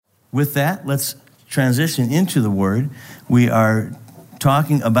With that, let's transition into the Word. We are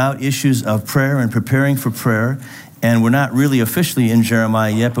talking about issues of prayer and preparing for prayer, and we're not really officially in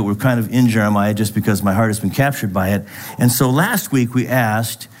Jeremiah yet, but we're kind of in Jeremiah just because my heart has been captured by it. And so last week we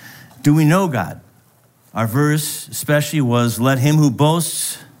asked, do we know God? Our verse especially was, let him who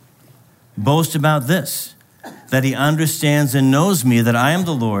boasts, boast about this, that he understands and knows me, that I am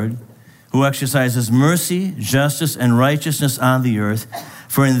the Lord, who exercises mercy, justice, and righteousness on the earth.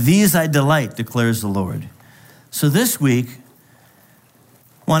 For in these I delight, declares the Lord. So this week,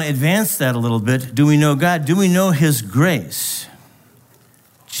 I want to advance that a little bit. Do we know God? Do we know his grace?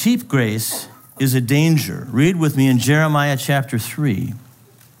 Cheap grace is a danger. Read with me in Jeremiah chapter 3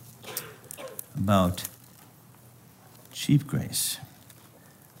 about cheap grace.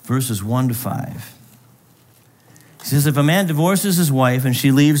 Verses 1 to 5. He says, if a man divorces his wife and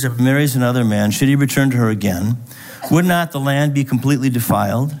she leaves and marries another man, should he return to her again? Would not the land be completely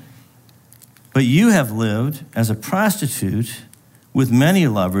defiled? But you have lived as a prostitute with many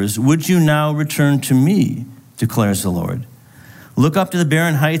lovers. Would you now return to me, declares the Lord? Look up to the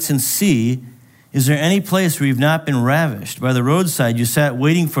barren heights and see, is there any place where you've not been ravished? By the roadside you sat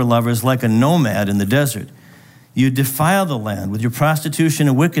waiting for lovers like a nomad in the desert. You defile the land with your prostitution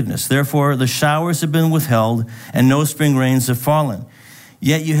and wickedness. Therefore, the showers have been withheld and no spring rains have fallen.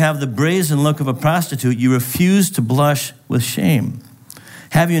 Yet you have the brazen look of a prostitute. You refuse to blush with shame.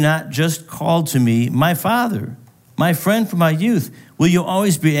 Have you not just called to me, my father, my friend from my youth? Will you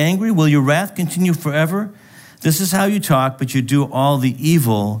always be angry? Will your wrath continue forever? This is how you talk, but you do all the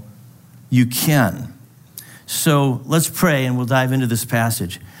evil you can. So let's pray and we'll dive into this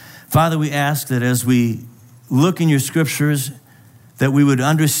passage. Father, we ask that as we look in your scriptures, that we would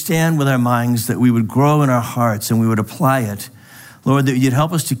understand with our minds, that we would grow in our hearts and we would apply it. Lord, that you'd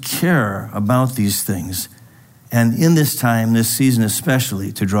help us to care about these things. And in this time, this season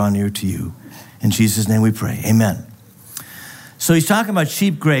especially, to draw near to you. In Jesus' name we pray. Amen. So he's talking about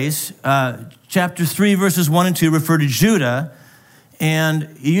cheap grace. Chapter 3, verses 1 and 2 refer to Judah.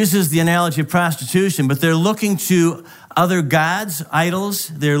 And he uses the analogy of prostitution, but they're looking to other gods, idols.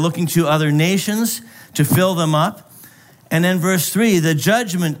 They're looking to other nations to fill them up. And then verse 3, the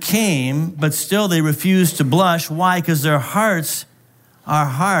judgment came, but still they refused to blush. Why? Because their hearts are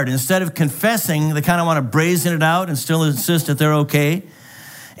hard. Instead of confessing, they kind of want to brazen it out and still insist that they're okay.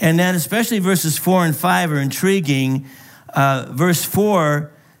 And then especially verses 4 and 5 are intriguing. Verse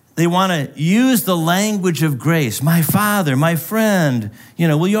 4, they want to use the language of grace. My father, my friend,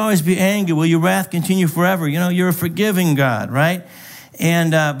 will you always be angry? Will your wrath continue forever? You're a forgiving God, right?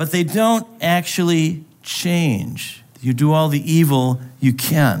 And but they don't actually change. You do all the evil you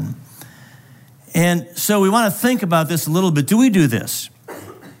can. And so we want to think about this a little bit. Do we do this?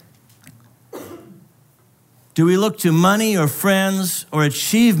 Do we look to money or friends or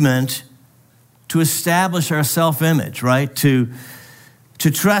achievement to establish our self-image, right? To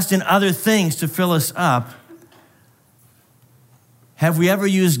trust in other things to fill us up? Have we ever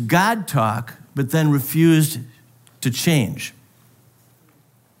used God talk, but then refused to change?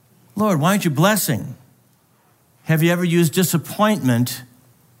 Lord, why aren't you blessing? Have you ever used disappointment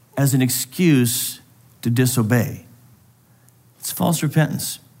as an excuse to disobey? It's false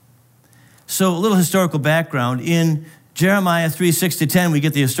repentance. So a little historical background. In Jeremiah 3, 6 to 10, we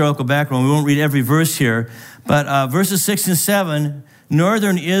get the historical background. We won't read every verse here, but verses 6 and 7,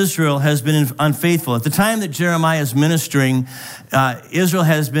 northern Israel has been unfaithful. At the time that Jeremiah is ministering, Israel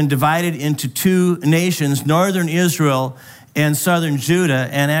has been divided into two nations, northern Israel and southern Judah,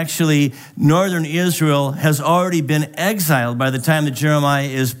 and actually northern Israel has already been exiled by the time that Jeremiah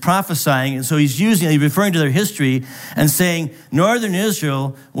is prophesying. And so he's referring to their history and saying northern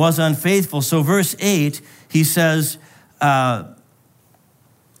Israel was unfaithful. So verse 8, he says, I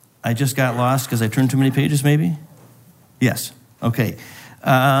just got lost because I turned too many pages maybe? Yes, okay.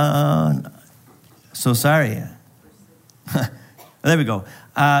 So sorry. There we go.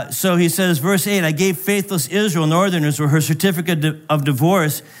 So he says, verse 8, I gave faithless Israel, northerners, her certificate of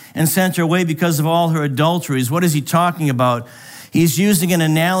divorce and sent her away because of all her adulteries. What is he talking about? He's using an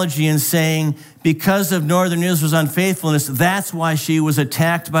analogy and saying, because of northern Israel's unfaithfulness, that's why she was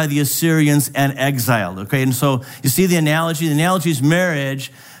attacked by the Assyrians and exiled. Okay, and so you see the analogy. The analogy is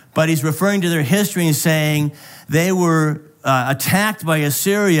marriage, but he's referring to their history and saying they were attacked by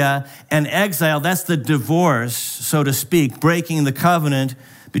Assyria and exiled. That's the divorce, so to speak, breaking the covenant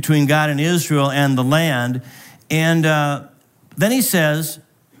between God and Israel and the land. And then he says,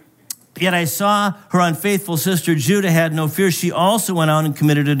 yet I saw her unfaithful sister Judah had no fear. She also went out and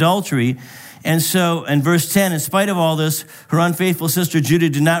committed adultery. And so in verse 10, in spite of all this, her unfaithful sister Judah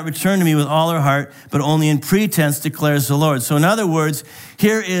did not return to me with all her heart, but only in pretense, declares the Lord. So in other words,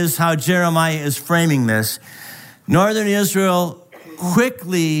 here is how Jeremiah is framing this. Northern Israel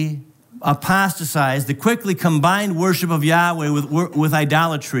quickly apostatized. They quickly combined worship of Yahweh with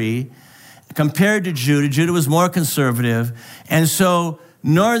idolatry compared to Judah. Judah was more conservative. And so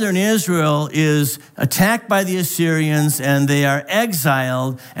Northern Israel is attacked by the Assyrians and they are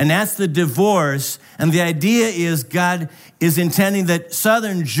exiled, and that's the divorce. And the idea is God is intending that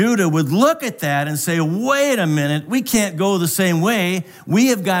southern Judah would look at that and say, wait a minute, we can't go the same way. We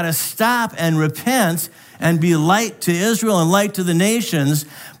have got to stop and repent and be light to Israel and light to the nations.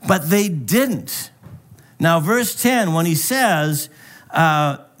 But they didn't. Now, verse 10, when he says,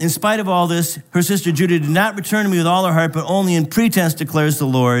 in spite of all this, her sister Judah did not return to me with all her heart, but only in pretense, declares the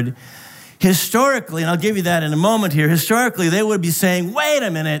Lord. Historically, and I'll give you that in a moment here, historically, they would be saying, wait a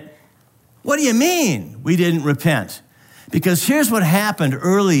minute, what do you mean we didn't repent? Because here's what happened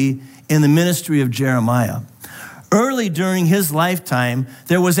early in the ministry of Jeremiah. Early during his lifetime,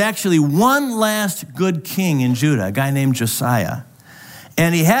 there was actually one last good king in Judah, a guy named Josiah.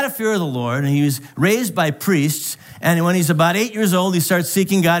 And he had a fear of the Lord, and he was raised by priests. And when he's about 8 years old, he starts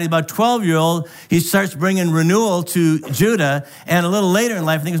seeking God. He's about 12-year-old. He starts bringing renewal to Judah. And a little later in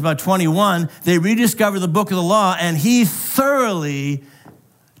life, I think it's about 21, they rediscover the book of the law, and he thoroughly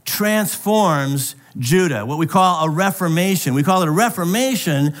transforms Judah, what we call a reformation. We call it a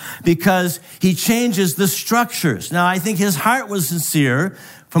reformation because he changes the structures. Now, I think his heart was sincere.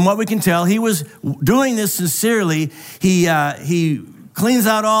 From what we can tell, he was doing this sincerely. He cleans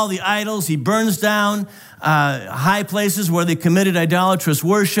out all the idols. He burns down high places where they committed idolatrous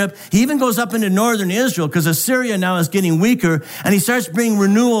worship. He even goes up into northern Israel because Assyria now is getting weaker, and he starts bringing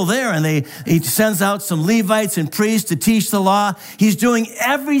renewal there. And he sends out some Levites and priests to teach the law. He's doing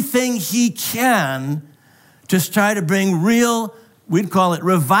everything he can to try to bring real, we'd call it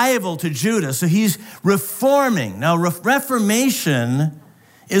revival to Judah. So he's reforming. Now, reformation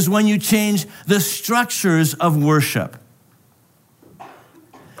is when you change the structures of worship.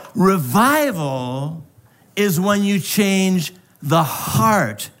 Revival is when you change the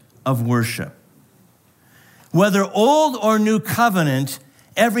heart of worship. Whether old or new covenant,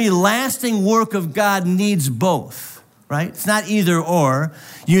 every lasting work of God needs both, right? It's not either or.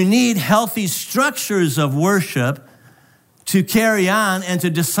 You need healthy structures of worship to carry on and to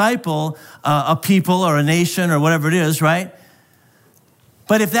disciple a people or a nation or whatever it is, right?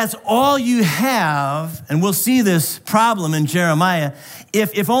 But if that's all you have, and we'll see this problem in Jeremiah,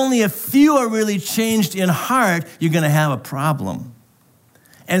 if only a few are really changed in heart, you're going to have a problem.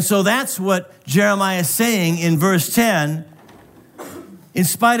 And so that's what Jeremiah is saying in verse 10. In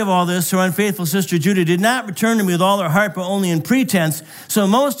spite of all this, her unfaithful sister Judah did not return to me with all her heart, but only in pretense. So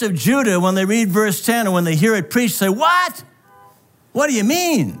most of Judah, when they read verse 10 or when they hear it preached, say, what? What do you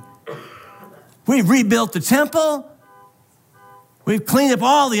mean? We've rebuilt the temple. We've cleaned up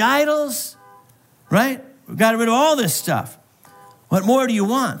all the idols, right? We've got rid of all this stuff. What more do you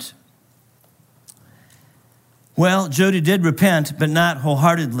want? Well, Judah did repent, but not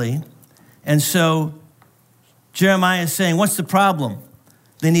wholeheartedly. And so Jeremiah is saying, what's the problem?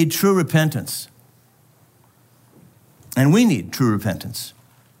 They need true repentance. And we need true repentance.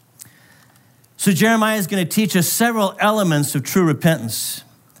 So Jeremiah is going to teach us several elements of true repentance.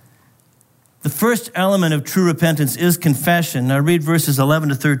 The first element of true repentance is confession. Now read verses 11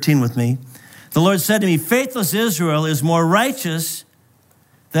 to 13 with me. The Lord said to me, faithless Israel is more righteous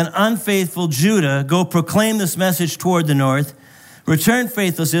than unfaithful Judah. Go proclaim this message toward the north. Return,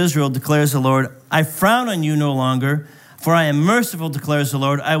 faithless Israel, declares the Lord. I frown on you no longer, for I am merciful, declares the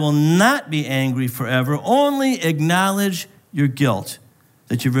Lord. I will not be angry forever. Only acknowledge your guilt,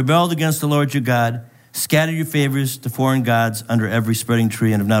 that you've rebelled against the Lord your God, scattered your favors to foreign gods under every spreading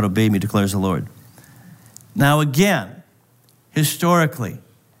tree, and have not obeyed me, declares the Lord. Now again, historically,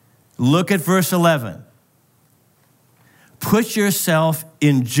 look at verse 11. Put yourself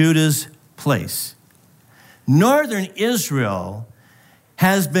in Judah's place. Northern Israel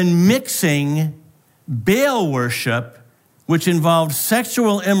has been mixing Baal worship, which involved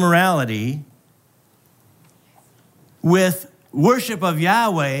sexual immorality, with worship of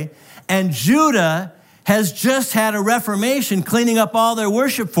Yahweh, and Judah has just had a reformation cleaning up all their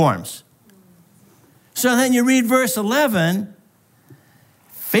worship forms. So then you read verse 11,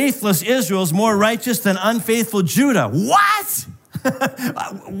 faithless Israel is more righteous than unfaithful Judah. What?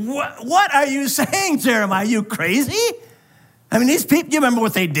 What are you saying, Jeremiah? Are you crazy? I mean, these people, you remember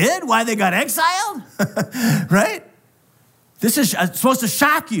what they did? Why they got exiled? Right? This is supposed to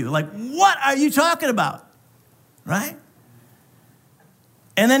shock you. Like, what are you talking about? Right?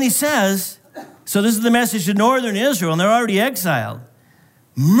 And then he says, So this is the message to northern Israel, and they're already exiled.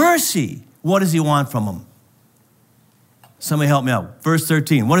 Mercy. What does he want from them? Somebody help me out. Verse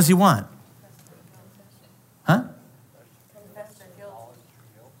 13. What does he want? Huh?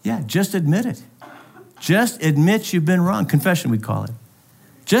 Yeah, just admit it. Just admit you've been wrong. Confession, we call it.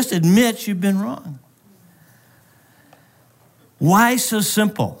 Just admit you've been wrong. Why so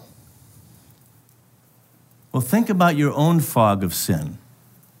simple? Well, think about your own fog of sin.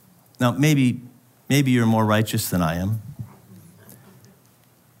 Now, maybe you're more righteous than I am.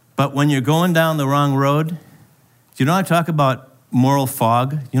 But when you're going down the wrong road, do you know I talk about moral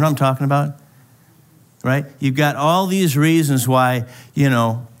fog? You know what I'm talking about? Right? You've got all these reasons why,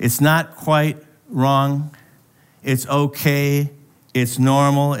 it's not quite wrong. It's okay. It's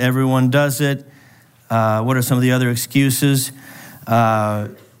normal. Everyone does it. What are some of the other excuses?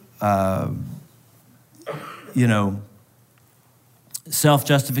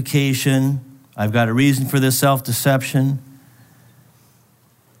 Self-justification. I've got a reason for this self-deception.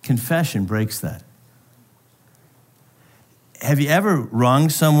 Confession breaks that. Have you ever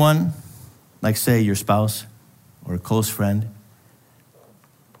wronged someone, like say your spouse or a close friend?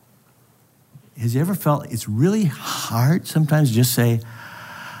 Has you ever felt it's really hard sometimes to just say,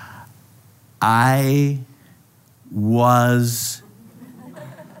 I was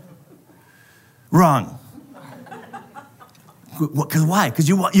wrong? Because why? Because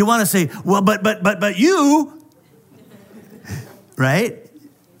you want to say, well, but you, right?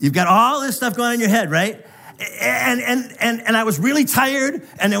 You've got all this stuff going on in your head, right? And I was really tired,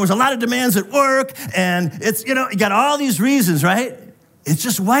 and there was a lot of demands at work, and it's, you got all these reasons, right? It's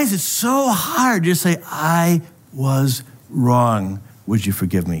just, why is it so hard to say, I was wrong. Would you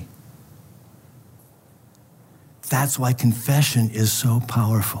forgive me? That's why confession is so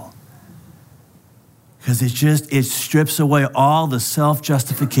powerful. Because it strips away all the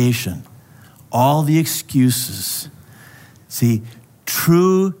self-justification, all the excuses. See,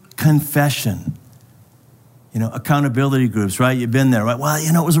 true confession, accountability groups, right? You've been there, right? Well,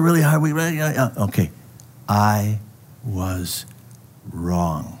 it was a really hard week, right? Okay, I was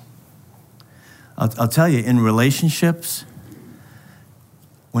wrong. I'll tell you, in relationships,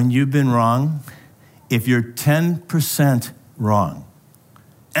 when you've been wrong, if you're 10% wrong,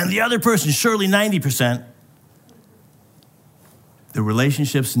 and the other person surely 90%, the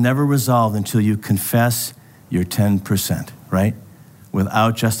relationship's never resolved until you confess your 10%, right?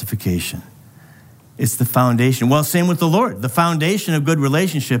 Without justification. It's the foundation. Well, same with the Lord. The foundation of good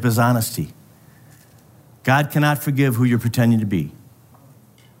relationship is honesty. God cannot forgive who you're pretending to be.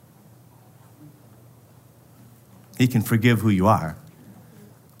 He can forgive who you are.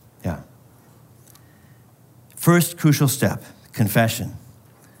 Yeah. First crucial step, confession.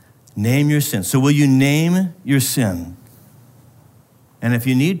 Name your sin. So will you name your sin? And if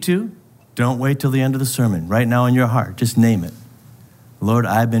you need to, don't wait till the end of the sermon. Right now in your heart, just name it. Lord,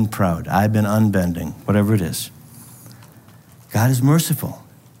 I've been proud. I've been unbending, whatever it is. God is merciful.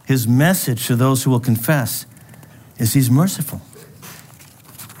 His message to those who will confess is he's merciful.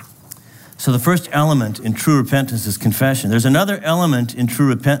 So the first element in true repentance is confession. There's another element in true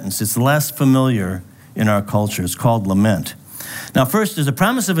repentance. It's less familiar in our culture. It's called lament. Now, first, there's a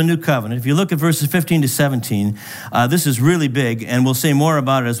promise of a new covenant. If you look at verses 15 to 17, this is really big, and we'll say more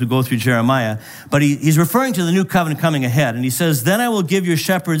about it as we go through Jeremiah. But he's referring to the new covenant coming ahead, and he says, "Then I will give you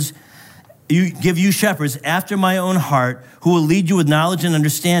shepherds after my own heart, who will lead you with knowledge and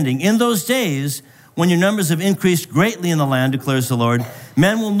understanding. In those days, when your numbers have increased greatly in the land, declares the Lord,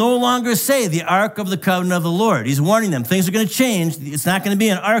 men will no longer say the ark of the covenant of the Lord." He's warning them. Things are going to change. It's not going to be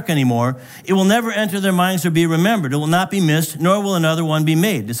an ark anymore. It will never enter their minds or be remembered. It will not be missed, nor will another one be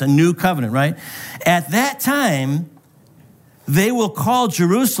made. It's a new covenant, right? At that time, they will call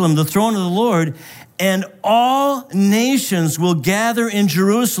Jerusalem the throne of the Lord, and all nations will gather in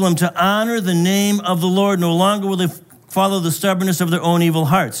Jerusalem to honor the name of the Lord. No longer will they follow the stubbornness of their own evil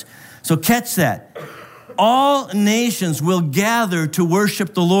hearts. So catch that. All nations will gather to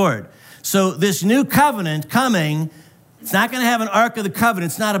worship the Lord. So this new covenant coming, it's not going to have an Ark of the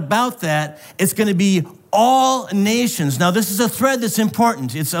Covenant. It's not about that. It's going to be all nations. Now, this is a thread that's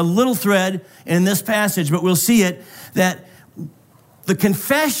important. It's a little thread in this passage, but we'll see it, that the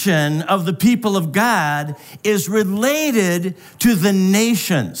confession of the people of God is related to the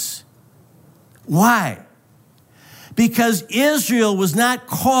nations. Why? Because Israel was not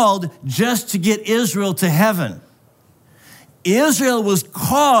called just to get Israel to heaven. Israel was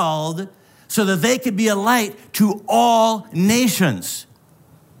called so that they could be a light to all nations.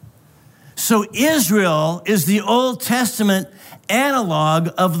 So Israel is the Old Testament analog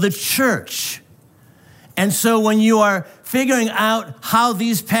of the church. And so when you are figuring out how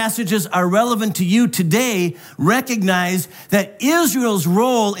these passages are relevant to you today, recognize that Israel's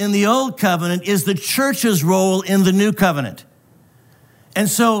role in the Old Covenant is the church's role in the New Covenant. And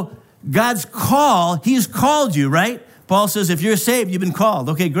so God's call, he's called you, right? Paul says, if you're saved, you've been called.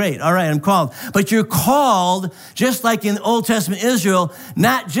 Okay, great. All right, I'm called. But you're called, just like in Old Testament Israel,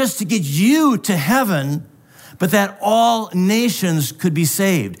 not just to get you to heaven, but that all nations could be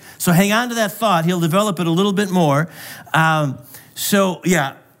saved. So hang on to that thought. He'll develop it a little bit more. The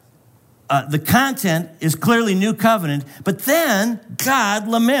content is clearly New Covenant, but then God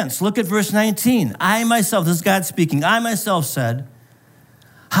laments. Look at verse 19. I myself, this is God speaking, I myself said,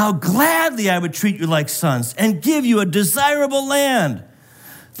 how gladly I would treat you like sons and give you a desirable land,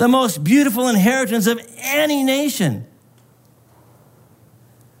 the most beautiful inheritance of any nation.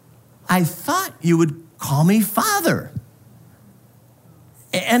 I thought you would call me Father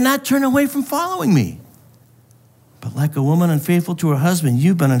and not turn away from following me. But like a woman unfaithful to her husband,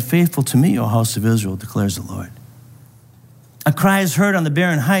 you've been unfaithful to me, O house of Israel, declares the Lord. A cry is heard on the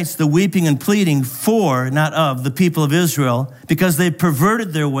barren heights, the weeping and pleading for, not of, the people of Israel, because they've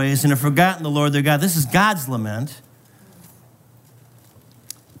perverted their ways and have forgotten the Lord their God. This is God's lament.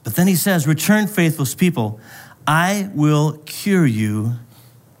 But then he says, return, faithless people, I will cure you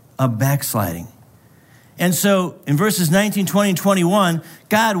of backsliding. And so in verses 19, 20, and 21,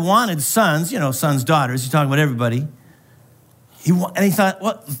 God wanted sons, sons, daughters. He's talking about everybody. And he thought,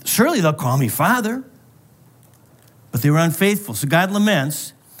 well, surely they'll call me Father. But they were unfaithful. So God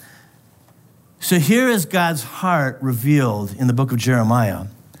laments. So here is God's heart revealed in the book of Jeremiah.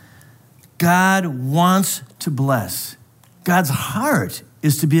 God wants to bless. God's heart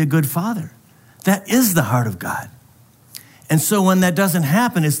is to be a good father. That is the heart of God. And so when that doesn't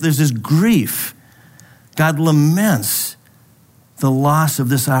happen, there's this grief. God laments the loss of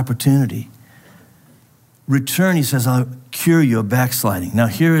this opportunity. Return, he says, I'll cure you of backsliding. Now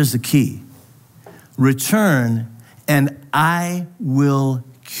here is the key. Return, and I will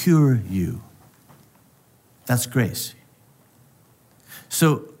cure you. That's grace.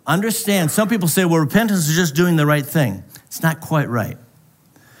 So understand, some people say, well, repentance is just doing the right thing. It's not quite right.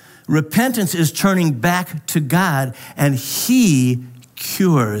 Repentance is turning back to God, and he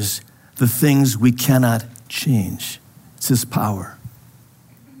cures the things we cannot change. It's his power.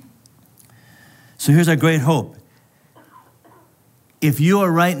 So here's our great hope. If you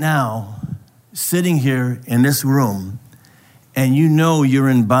are right now sitting here in this room and you know you're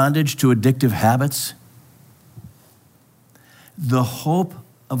in bondage to addictive habits, the hope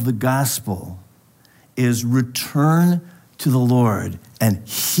of the gospel is return to the Lord and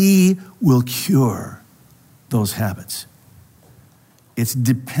he will cure those habits. It's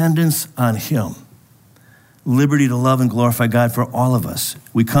dependence on him. Liberty to love and glorify God for all of us.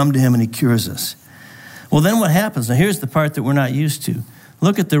 We come to him and he cures us. Well, then what happens? Now here's the part that we're not used to.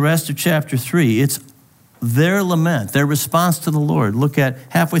 Look at the rest of chapter 3. It's their lament, their response to the Lord. Look at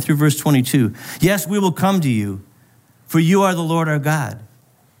halfway through verse 22. Yes, we will come to you, for you are the Lord our God.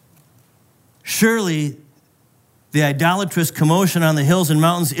 Surely the idolatrous commotion on the hills and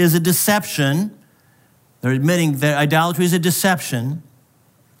mountains is a deception. They're admitting that idolatry is a deception.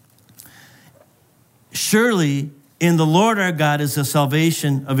 Surely in the Lord our God is the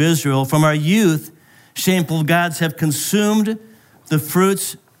salvation of Israel. From our youth, shameful gods have consumed the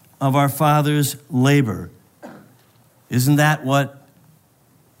fruits of our fathers' labor. Isn't that what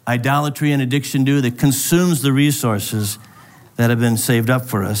idolatry and addiction do? That consumes the resources that have been saved up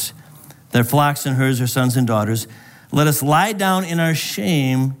for us. Their flocks and herds are sons and daughters. Let us lie down in our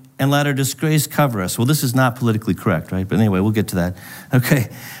shame and let our disgrace cover us. Well, this is not politically correct, right? But anyway, we'll get to that. Okay.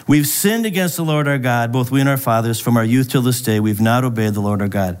 We've sinned against the Lord our God, both we and our fathers, from our youth till this day. We've not obeyed the Lord our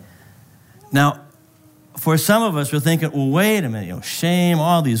God. Now, for some of us, we're thinking, well, wait a minute, shame,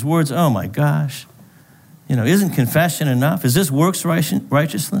 all these words, oh my gosh. Isn't confession enough? Is this works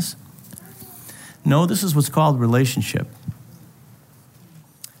righteousness? No, this is what's called relationship.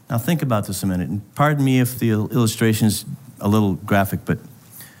 Now think about this a minute, and pardon me if the illustration is a little graphic, but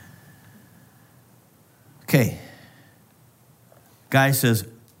okay. Guy says,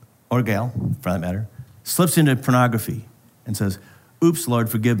 or gal, for that matter, slips into pornography and says, oops, Lord,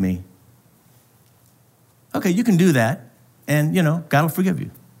 forgive me. Okay, you can do that, and, God will forgive you.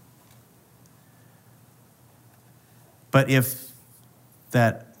 But if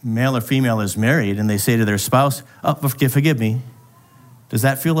that male or female is married and they say to their spouse, oh, forgive me, does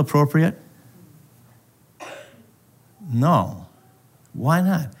that feel appropriate? No. Why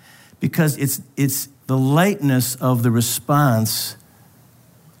not? Because it's the lightness of the response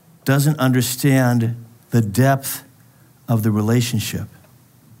doesn't understand the depth of the relationship.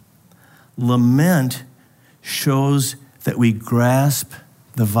 Lament shows that we grasp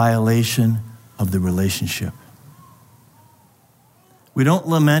the violation of the relationship. We don't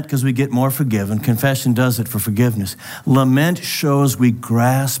lament because we get more forgiven. Confession does it for forgiveness. Lament shows we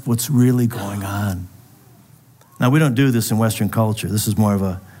grasp what's really going on. Now, we don't do this in Western culture. This is more of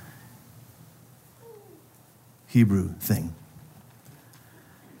a Hebrew thing.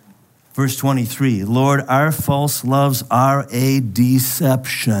 Verse 23, Lord, our false loves are a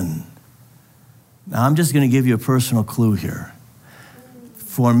deception. Now, I'm just going to give you a personal clue here.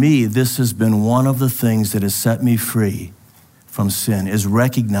 For me, this has been one of the things that has set me free from sin, is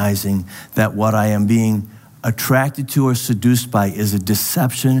recognizing that what I am being attracted to or seduced by is a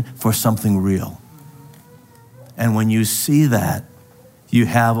deception for something real. And when you see that, you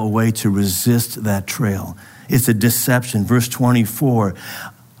have a way to resist that trail. It's a deception. Verse 24,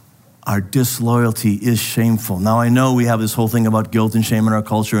 our disloyalty is shameful. Now, I know we have this whole thing about guilt and shame in our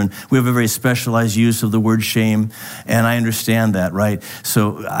culture, and we have a very specialized use of the word shame, and I understand that, right?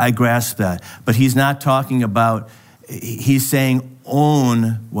 So I grasp that. But he's not talking about, he's saying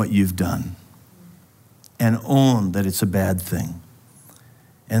own what you've done and own that it's a bad thing.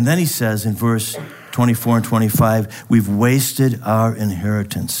 And then he says in verse 24 and 25, we've wasted our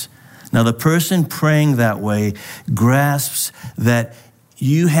inheritance. Now, the person praying that way grasps that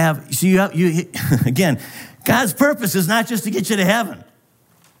again, God's purpose is not just to get you to heaven,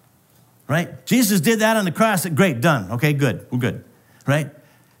 right? Jesus did that on the cross. Great, done. Okay, good. We're good, right?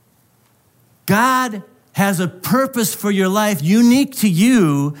 God has a purpose for your life unique to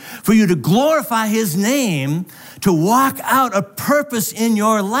you, for you to glorify his name, to walk out a purpose in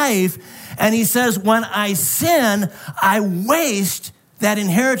your life. And he says, when I sin, I waste that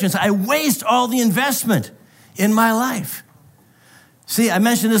inheritance. I waste all the investment in my life. See, I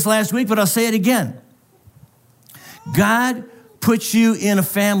mentioned this last week, but I'll say it again. God puts you in a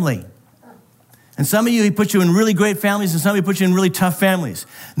family. And some of you, he put you in really great families, and some of you put you in really tough families.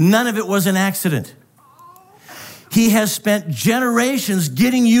 None of it was an accident. He has spent generations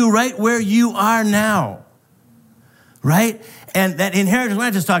getting you right where you are now, right? And that inheritance, we're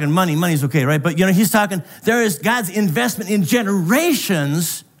not just talking money. Money's okay, right? But, he's talking, there is God's investment in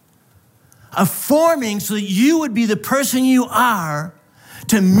generations of forming so that you would be the person you are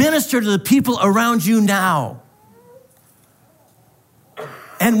to minister to the people around you now.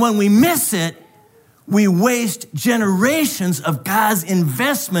 And when we miss it, we waste generations of God's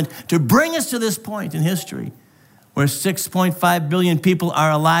investment to bring us to this point in history where 6.5 billion people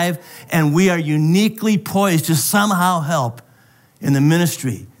are alive, and we are uniquely poised to somehow help in the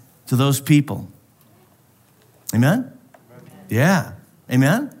ministry to those people. Amen? Yeah.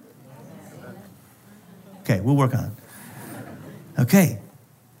 Amen? Okay, we'll work on it. Okay.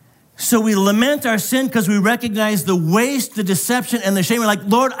 So we lament our sin because we recognize the waste, the deception, and the shame. We're like,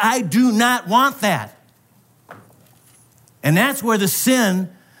 Lord, I do not want that. And that's where the sin,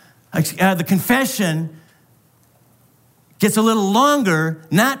 the confession, gets a little longer,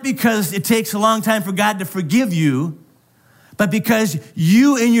 not because it takes a long time for God to forgive you, but because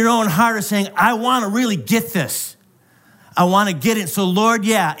you in your own heart are saying, I want to really get this. I want to get it. So Lord,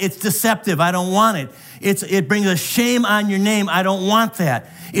 yeah, it's deceptive. I don't want it. It brings a shame on your name. I don't want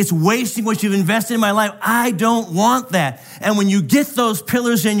that. It's wasting what you've invested in my life. I don't want that. And when you get those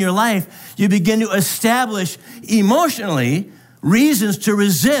pillars in your life, you begin to establish emotionally reasons to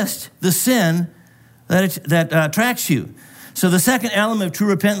resist the sin that attracts you. So the second element of true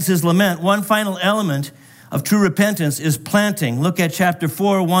repentance is lament. One final element of true repentance is planting. Look at chapter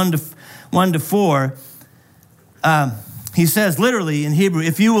 4, 1 to 4. He says literally in Hebrew,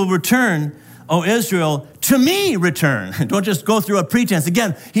 if you will return, O Israel, to me return. Don't just go through a pretense.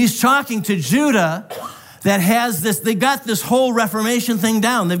 Again, he's talking to Judah that has this, they got this whole Reformation thing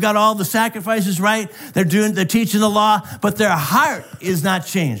down. They've got all the sacrifices right. They're teaching the law, but their heart is not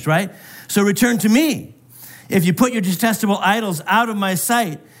changed, right? So return to me. If you put your detestable idols out of my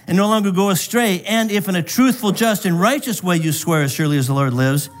sight and no longer go astray, and if in a truthful, just, and righteous way you swear as surely as the Lord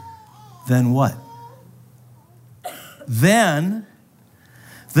lives, then what? Then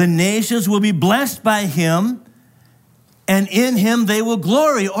the nations will be blessed by him, and in him they will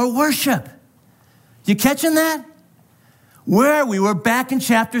glory or worship. You catching that? Where are we? We're back in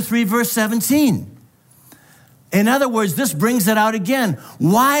chapter 3, verse 17. In other words, this brings it out again.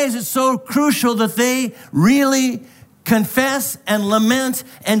 Why is it so crucial that they really confess and lament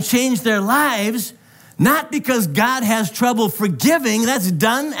and change their lives? Not because God has trouble forgiving, that's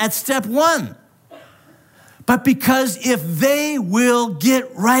done at step 1. But because if they will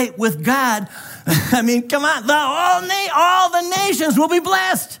get right with God, I mean, come on, all the nations will be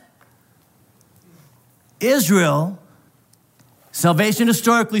blessed. Israel, salvation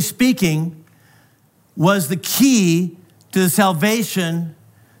historically speaking, was the key to the salvation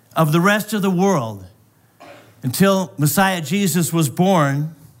of the rest of the world until Messiah Jesus was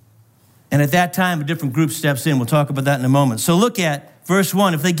born. And at that time, a different group steps in. We'll talk about that in a moment. So look at verse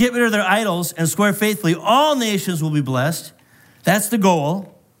 1. If they get rid of their idols and swear faithfully, all nations will be blessed. That's the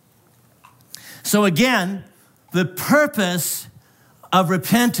goal. So again, the purpose of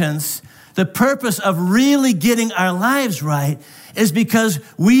repentance, the purpose of really getting our lives right, is because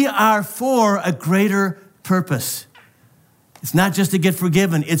we are for a greater purpose. It's not just to get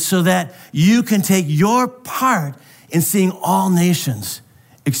forgiven. It's so that you can take your part in seeing all nations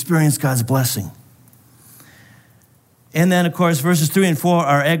experience God's blessing. And then, of course, verses 3 and 4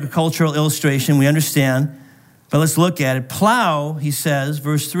 are agricultural illustration. We understand. But let's look at it. Plow, he says,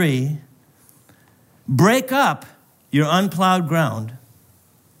 verse 3, break up your unplowed ground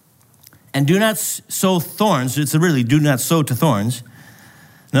and do not sow thorns. It's really do not sow to thorns.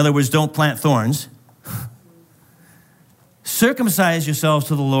 In other words, don't plant thorns. Circumcise yourselves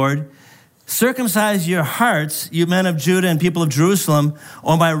to the Lord. Circumcise your hearts, you men of Judah and people of Jerusalem,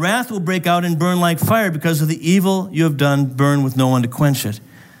 or my wrath will break out and burn like fire because of the evil you have done, burn with no one to quench it.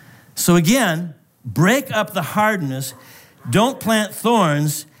 So again, break up the hardness, don't plant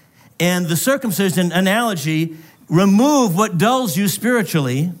thorns, and the circumcision analogy, remove what dulls you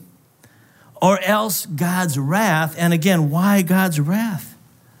spiritually, or else God's wrath. And again, why God's wrath?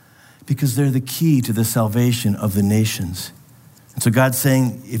 Because they're the key to the salvation of the nations. And so God's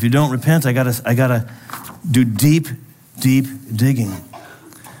saying, if you don't repent, I gotta do deep, deep digging.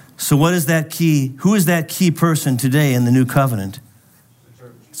 So what is that key? Who is that key person today in the new covenant?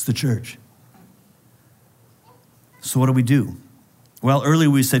 It's the church. So what do we do? Well, earlier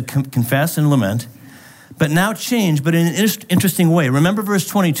we said confess and lament, but now change, but in an interesting way. Remember verse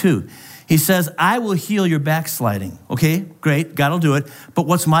 22. He says, I will heal your backsliding. Okay, great, God will do it, but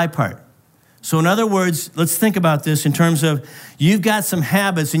what's my part? So in other words, let's think about this in terms of you've got some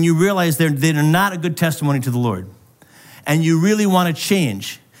habits and you realize they're not a good testimony to the Lord. And you really want to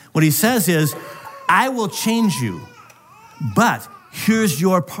change. What he says is, I will change you, but here's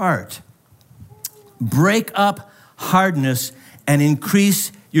your part. Break up hardness and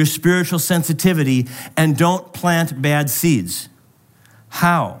increase your spiritual sensitivity and don't plant bad seeds.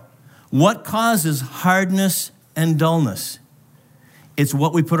 How? What causes hardness and dullness? It's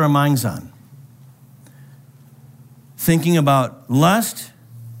what we put our minds on. Thinking about lust,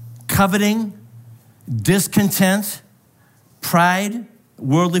 coveting, discontent, pride,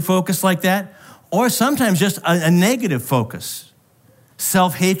 worldly focus like that, or sometimes just a negative focus.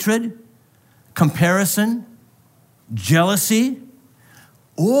 Self-hatred, comparison, jealousy,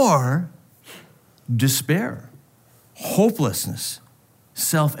 or despair, hopelessness,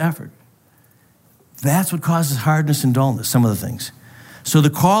 self-effort. That's what causes hardness and dullness, some of the things. So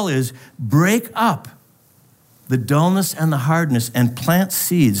the call is break up the dullness and the hardness and plant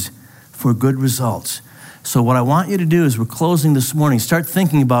seeds for good results. So what I want you to do is we're closing this morning, start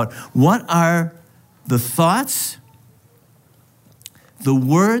thinking about what are the thoughts, the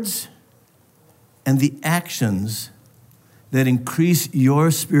words, and the actions that increase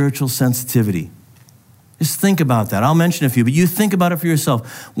your spiritual sensitivity. Just think about that. I'll mention a few, but you think about it for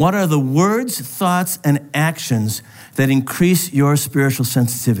yourself. What are the words, thoughts, and actions that increase your spiritual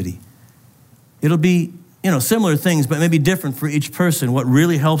sensitivity? It'll be, similar things, but maybe different for each person, what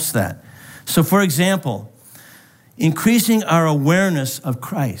really helps that. So for example, increasing our awareness of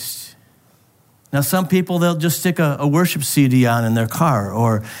Christ. Now some people, they'll just stick a worship CD on in their car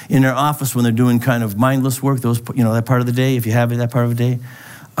or in their office when they're doing kind of mindless work, that part of the day, if you have it that part of the day.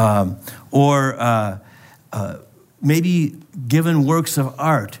 Maybe given works of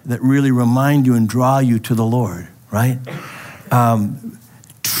art that really remind you and draw you to the Lord, right?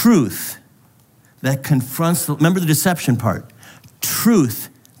 Truth that confronts, remember the deception part. Truth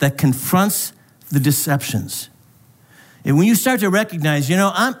that confronts the deceptions. And when you start to recognize,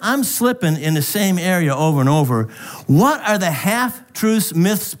 I'm slipping in the same area over and over, what are the half-truths,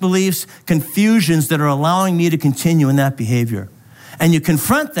 myths, beliefs, confusions that are allowing me to continue in that behavior? And you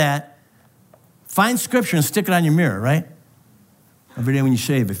confront that, find scripture and stick it on your mirror, right? Every day when you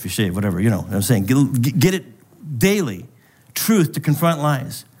shave, if you shave, whatever, what I'm saying. Get it daily. Truth to confront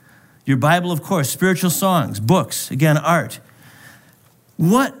lies. Your Bible, of course, spiritual songs, books, again, art.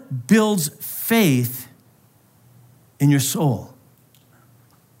 What builds faith in your soul?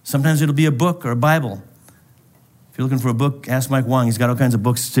 Sometimes it'll be a book or a Bible. If you're looking for a book, ask Mike Wong. He's got all kinds of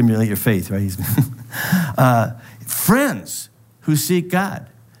books to stimulate your faith, right? Friends who seek God.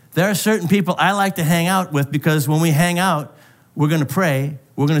 There are certain people I like to hang out with because when we hang out, we're going to pray,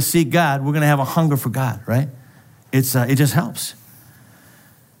 we're going to seek God, we're going to have a hunger for God, right? It just helps.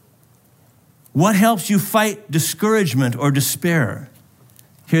 What helps you fight discouragement or despair?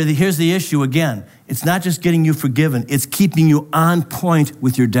 Here's the issue again. It's not just getting you forgiven. It's keeping you on point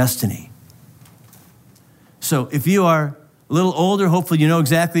with your destiny. So if you are a little older, hopefully you know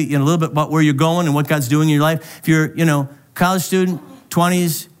exactly a little bit about where you're going and what God's doing in your life. If you're, college student,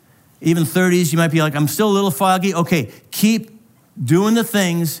 20s, even 30s, you might be like, I'm still a little foggy. Okay, keep doing the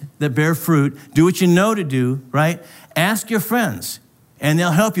things that bear fruit. Do what you know to do, right? Ask your friends, and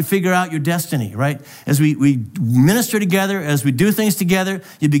they'll help you figure out your destiny, right? As we minister together, as we do things together,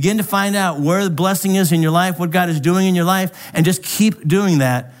 you begin to find out where the blessing is in your life, what God is doing in your life, and just keep doing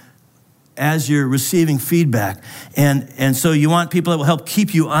that as you're receiving feedback. And so you want people that will help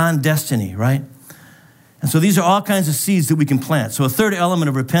keep you on destiny, right? And so these are all kinds of seeds that we can plant. So a third element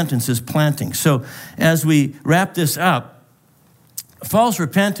of repentance is planting. So as we wrap this up, false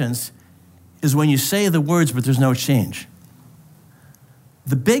repentance is when you say the words, but there's no change.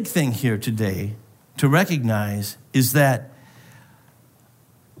 The big thing here today to recognize is that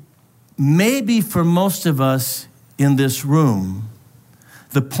maybe for most of us in this room,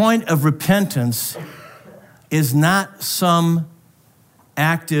 the point of repentance is not some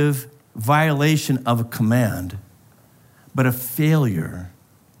active violation of a command, but a failure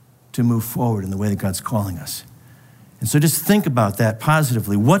to move forward in the way that God's calling us. And so just think about that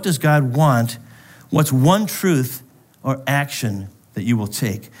positively. What does God want? What's one truth or action that you will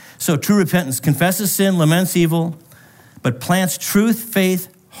take? So true repentance confesses sin, laments evil, but plants truth,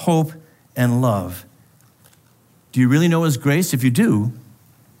 faith, hope, and love. Do you really know His grace? If you do,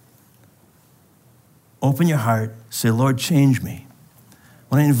 open your heart, say, Lord, change me.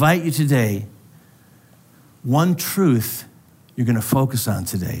 I want to invite you today, one truth you're going to focus on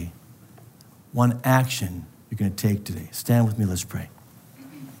today, one action you're going to take today. Stand with me, let's pray.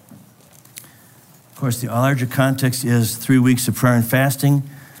 Of course, the larger context is 3 weeks of prayer and fasting.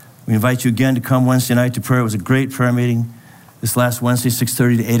 We invite you again to come Wednesday night to prayer. It was a great prayer meeting this last Wednesday,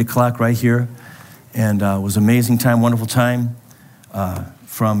 6:30 to 8 o'clock right here. And it was an amazing time, wonderful time,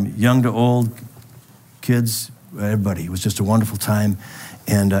 from young to old, kids, everybody. It was just a wonderful time.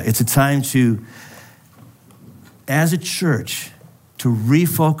 And it's a time to, as a church, to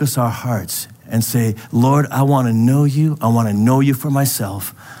refocus our hearts and say, Lord, I want to know you. I want to know you for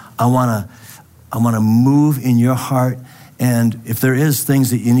myself. I want to move in your heart. And if there is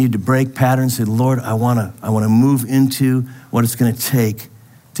things that you need to break patterns, say, Lord, I want to move into what it's going to take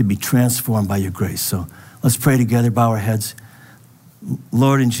to be transformed by your grace. So let's pray together, bow our heads.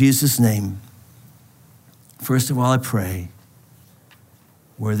 Lord, in Jesus' name, first of all, I pray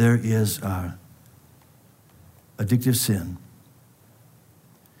where there is addictive sin,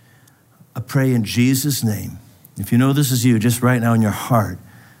 I pray in Jesus' name. If you know this is you, just right now in your heart,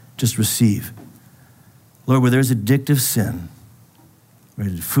 just receive. Lord, where there's addictive sin, whether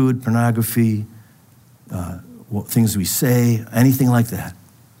it's food, pornography, things we say, anything like that,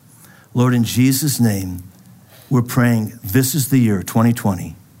 Lord, in Jesus' name, we're praying this is the year,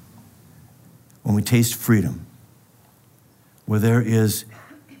 2020, when we taste freedom, where there is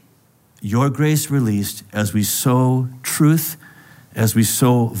your grace released as we sow truth, as we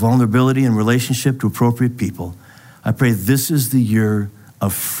sow vulnerability and relationship to appropriate people. I pray this is the year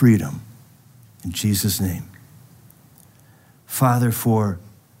of freedom in Jesus' name. Father, for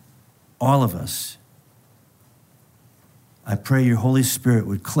all of us, I pray your Holy Spirit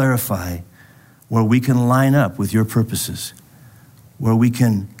would clarify where we can line up with your purposes, where we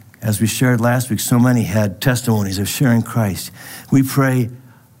can, as we shared last week, so many had testimonies of sharing Christ. We pray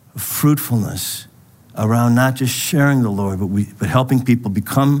fruitfulness around not just sharing the Lord, but helping people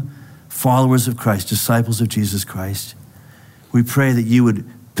become followers of Christ, disciples of Jesus Christ. We pray that you would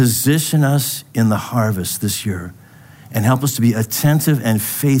position us in the harvest this year and help us to be attentive and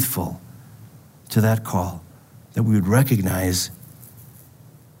faithful to that call, that we would recognize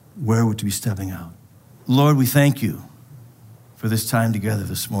where we're to be stepping out. Lord, we thank you for this time together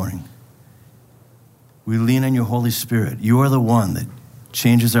this morning. We lean on your Holy Spirit. You are the one that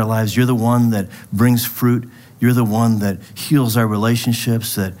changes our lives. You're the one that brings fruit. You're the one that heals our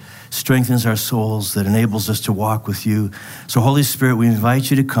relationships, that strengthens our souls, that enables us to walk with you. So Holy Spirit, we invite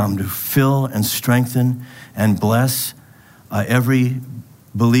you to come to fill and strengthen and bless every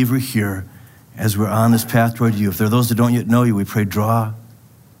believer here as we're on this path toward you. If there are those that don't yet know you, we pray draw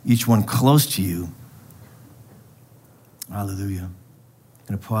each one close to you. Hallelujah. I'm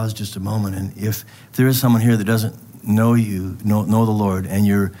going to pause just a moment. And if there is someone here that doesn't know you, know the Lord, and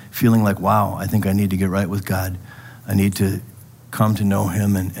you're feeling like, wow, I think I need to get right with God. I need to come to know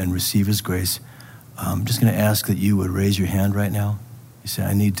him and receive his grace. I'm just going to ask that you would raise your hand right now. You say,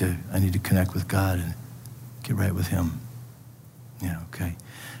 I need to connect with God and get right with him. Yeah, okay.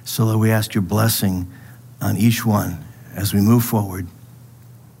 So Lord, we ask your blessing on each one as we move forward.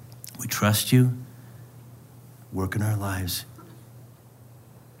 We trust you. Work in our lives.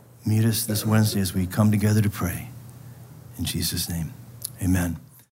 Meet us this Wednesday as we come together to pray. In Jesus' name, amen.